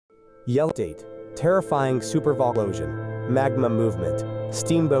Yellowstone, terrifying supervolcano, magma movement,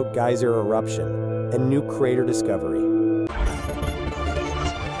 Steamboat Geyser eruption, and new crater discovery.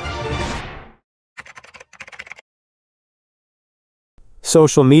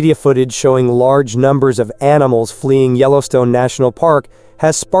 Social media footage showing large numbers of animals fleeing Yellowstone National Park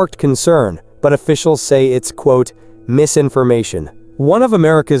has sparked concern, but officials say it's, quote, misinformation. One of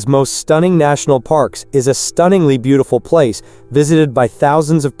America's most stunning national parks is a stunningly beautiful place visited by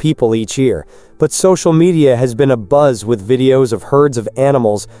thousands of people each year, but social media has been abuzz with videos of herds of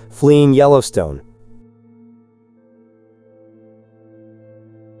animals fleeing Yellowstone.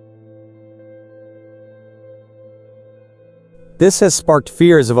 This has sparked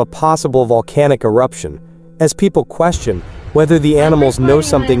fears of a possible volcanic eruption, as people question whether the animals know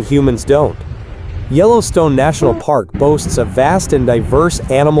something humans don't. Yellowstone National Park boasts a vast and diverse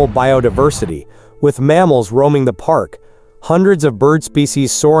animal biodiversity, with mammals roaming the park, hundreds of bird species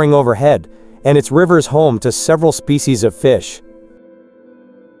soaring overhead, and its rivers home to several species of fish.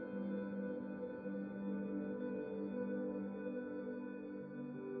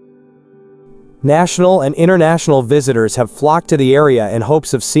 National and international visitors have flocked to the area in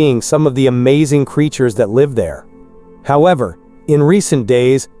hopes of seeing some of the amazing creatures that live there. However, in recent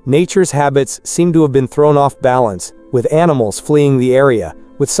days, nature's habits seem to have been thrown off balance, with animals fleeing the area,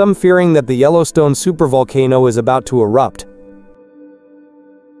 with some fearing that the Yellowstone supervolcano is about to erupt.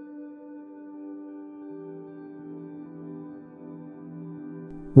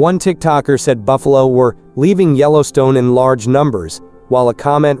 One TikToker said buffalo were leaving Yellowstone in large numbers, while a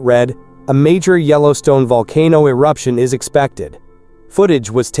comment read, "A major Yellowstone volcano eruption is expected."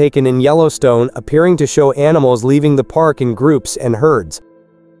 Footage was taken in Yellowstone appearing to show animals leaving the park in groups and herds.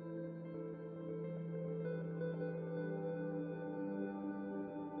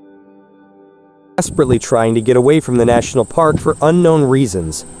 Desperately trying to get away from the national park for unknown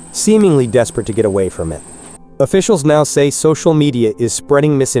reasons, seemingly desperate to get away from it. Officials now say social media is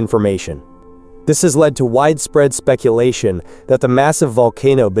spreading misinformation. This has led to widespread speculation that the massive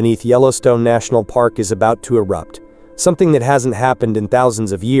volcano beneath Yellowstone National Park is about to erupt, something that hasn't happened in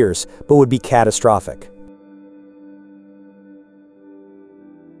thousands of years, but would be catastrophic.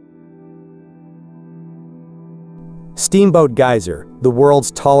 Steamboat Geyser, the world's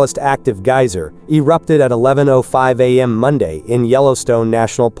tallest active geyser, erupted at 11:05 a.m. Monday in Yellowstone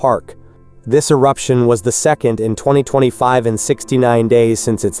National Park. This eruption was the second in 2025 in 69 days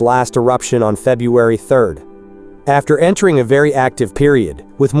since its last eruption on February 3rd. After entering a very active period,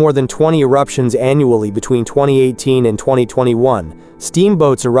 with more than 20 eruptions annually between 2018 and 2021,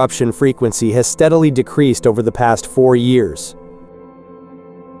 Steamboat's eruption frequency has steadily decreased over the past 4 years.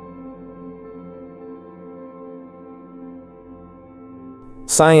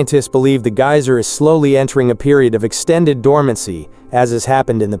 Scientists believe the geyser is slowly entering a period of extended dormancy, as has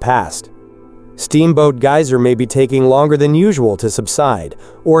happened in the past. Steamboat Geyser may be taking longer than usual to subside,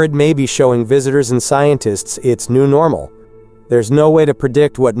 or it may be showing visitors and scientists its new normal. There's no way to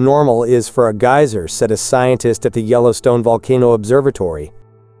predict what normal is for a geyser, said a scientist at the Yellowstone Volcano Observatory.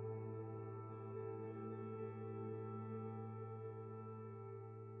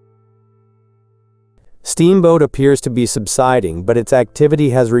 Steamboat appears to be subsiding, but its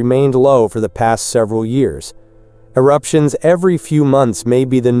activity has remained low for the past several years. Eruptions every few months may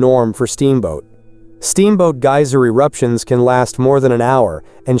be the norm for Steamboat. Steamboat Geyser eruptions can last more than an hour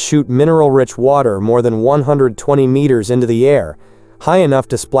and shoot mineral-rich water more than 120 meters into the air, high enough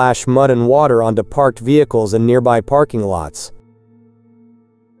to splash mud and water onto parked vehicles and nearby parking lots.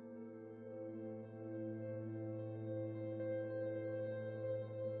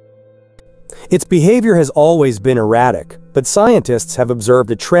 Its behavior has always been erratic, but scientists have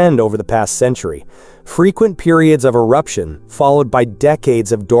observed a trend over the past century: frequent periods of eruption followed by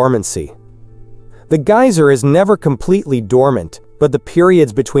decades of dormancy. The geyser is never completely dormant, but the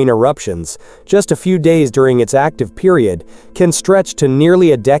periods between eruptions, just a few days during its active period, can stretch to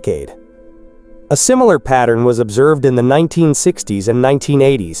nearly a decade. A similar pattern was observed in the 1960s and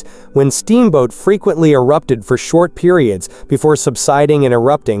 1980s, when Steamboat frequently erupted for short periods before subsiding and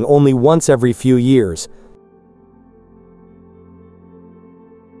erupting only once every few years.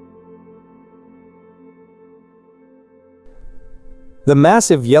 The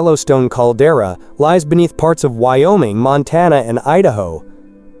massive Yellowstone caldera lies beneath parts of Wyoming, Montana, and Idaho,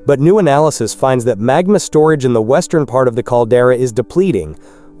 but new analysis finds that magma storage in the western part of the caldera is depleting,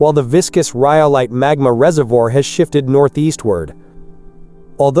 while the viscous rhyolite magma reservoir has shifted northeastward.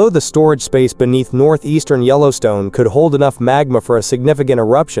 Although the storage space beneath northeastern Yellowstone could hold enough magma for a significant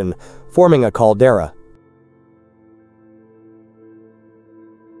eruption, forming a caldera.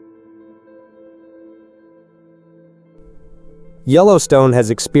 Yellowstone has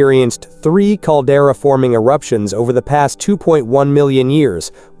experienced 3 caldera-forming eruptions over the past 2.1 million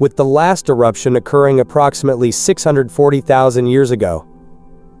years, with the last eruption occurring approximately 640,000 years ago.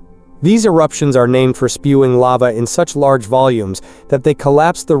 These eruptions are named for spewing lava in such large volumes that they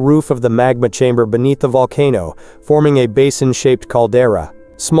collapse the roof of the magma chamber beneath the volcano, forming a basin-shaped caldera.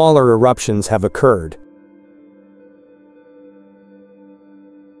 Smaller eruptions have occurred.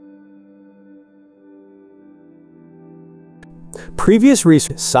 Previous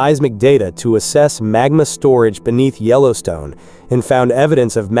research seismic data to assess magma storage beneath Yellowstone and found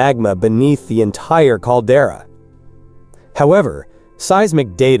evidence of magma beneath the entire caldera. However,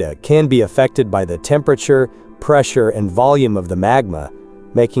 seismic data can be affected by the temperature, pressure, and volume of the magma,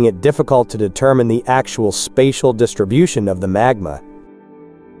 making it difficult to determine the actual spatial distribution of the magma.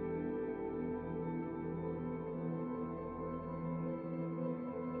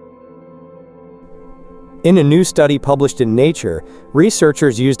 In a new study published in Nature,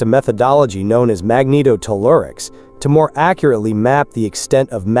 researchers used a methodology known as magnetotellurics to more accurately map the extent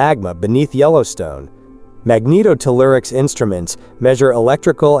of magma beneath Yellowstone. Magnetotellurics instruments measure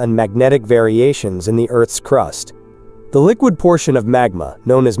electrical and magnetic variations in the Earth's crust. The liquid portion of magma,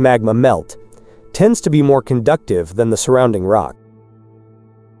 known as magma melt, tends to be more conductive than the surrounding rock.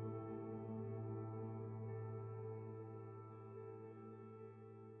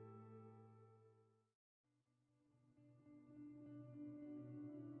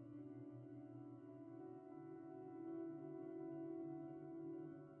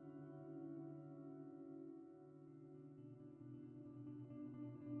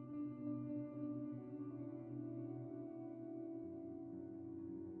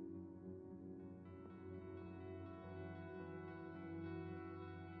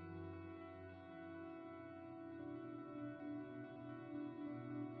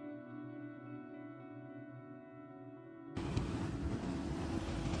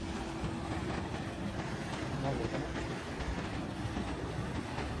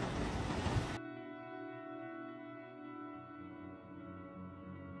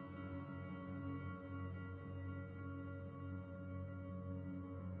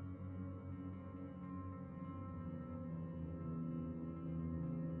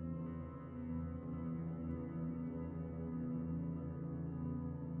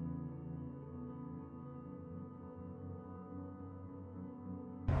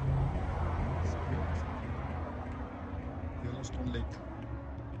 Yellowstone Lake,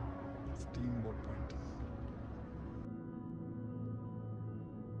 Steamboat Point.